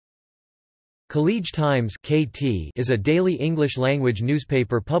Khaleej Times (KT) is a daily English-language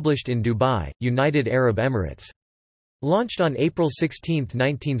newspaper published in Dubai, United Arab Emirates. Launched on April 16,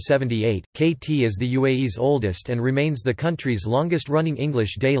 1978, KT is the UAE's oldest and remains the country's longest-running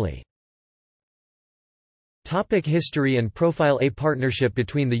English daily. History and profile. A partnership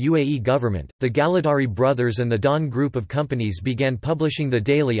between the UAE government, the Galadari brothers and the Dawn Group of companies began publishing the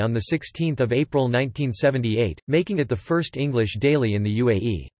daily on 16 April 1978, making it the first English daily in the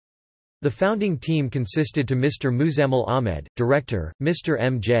UAE. The founding team consisted to Mr. Muzammil Ahmed, director, Mr.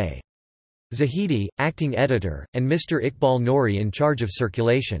 M.J. Zahidi, acting editor, and Mr. Iqbal Nouri in charge of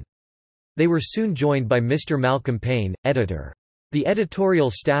circulation. They were soon joined by Mr. Malcolm Payne, editor. The editorial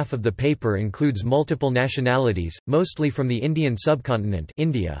staff of the paper includes multiple nationalities, mostly from the Indian subcontinent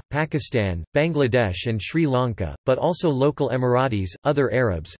India, Pakistan, Bangladesh and Sri Lanka, but also local Emiratis, other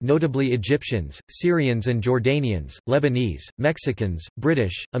Arabs notably Egyptians, Syrians and Jordanians, Lebanese, Mexicans,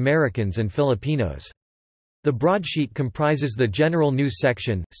 British, Americans and Filipinos. The broadsheet comprises the general news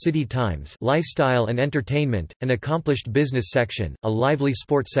section, City Times, lifestyle and entertainment, an accomplished business section, a lively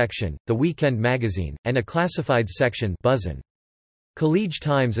sports section, the weekend magazine, and a classifieds section, Buzzin. Khaleej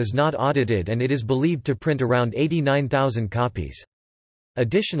Times is not audited and it is believed to print around 89,000 copies.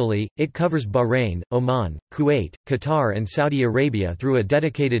 Additionally, it covers Bahrain, Oman, Kuwait, Qatar and Saudi Arabia through a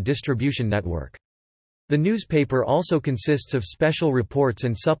dedicated distribution network. The newspaper also consists of special reports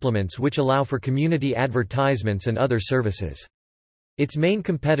and supplements which allow for community advertisements and other services. Its main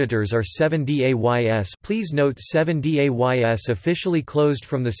competitors are 7days. Please note 7days officially closed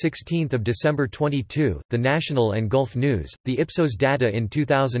from 16 December 22, The National and Gulf News. The Ipsos data in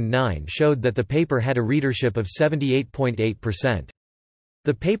 2009 showed that the paper had a readership of 78.8%.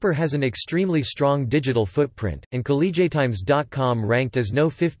 The paper has an extremely strong digital footprint, and KhaleejTimes.com ranked as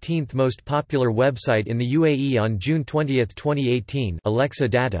no 15th most popular website in the UAE on June 20, 2018 Alexa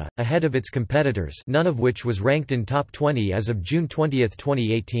data, ahead of its competitors, none of which was ranked in top 20 as of June 20,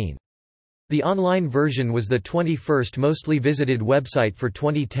 2018. The online version was the 21st mostly visited website for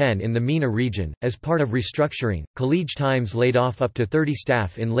 2010 in the MENA region. As part of restructuring, Khaleej Times laid off up to 30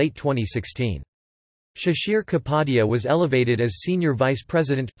 staff in late 2016. Shashir Kapadia was elevated as Senior Vice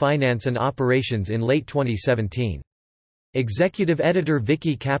President, Finance and Operations in late 2017. Executive Editor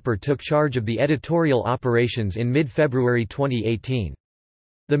Vicky Capper took charge of the editorial operations in mid-February 2018.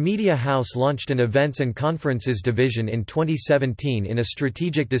 The media house launched an events and conferences division in 2017 in a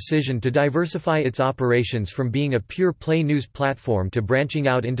strategic decision to diversify its operations from being a pure-play news platform to branching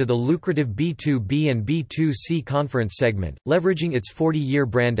out into the lucrative B2B and B2C conference segment, leveraging its 40-year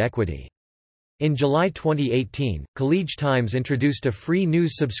brand equity. In July 2018, Khaleej Times introduced a free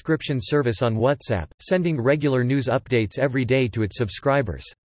news subscription service on WhatsApp, sending regular news updates every day to its subscribers.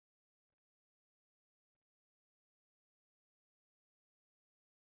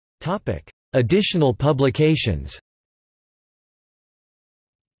 Additional publications.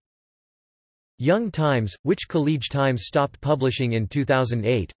 Young Times, which Khaleej Times stopped publishing in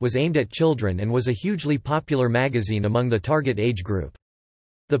 2008, was aimed at children and was a hugely popular magazine among the target age group.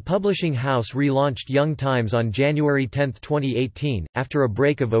 The publishing house relaunched Young Times on January 10, 2018, after a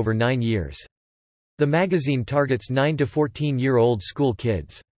break of over 9 years. The magazine targets 9 to 14-year-old school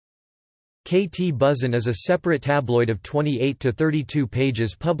kids. KT Buzzin is a separate tabloid of 28 to 32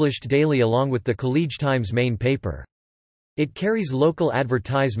 pages published daily along with the Khaleej Times main paper. It carries local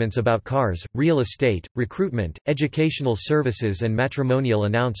advertisements about cars, real estate, recruitment, educational services and matrimonial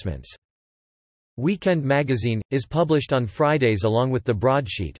announcements. Weekend Magazine, is published on Fridays along with the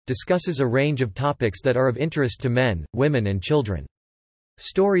broadsheet, discusses a range of topics that are of interest to men, women and children.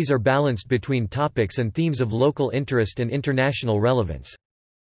 Stories are balanced between topics and themes of local interest and international relevance.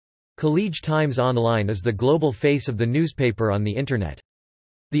 Khaleej Times Online is the global face of the newspaper on the Internet.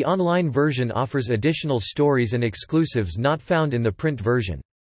 The online version offers additional stories and exclusives not found in the print version.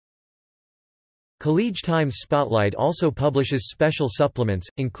 Khaleej Times Spotlight also publishes special supplements,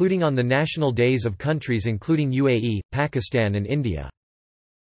 including on the national days of countries including UAE, Pakistan and India.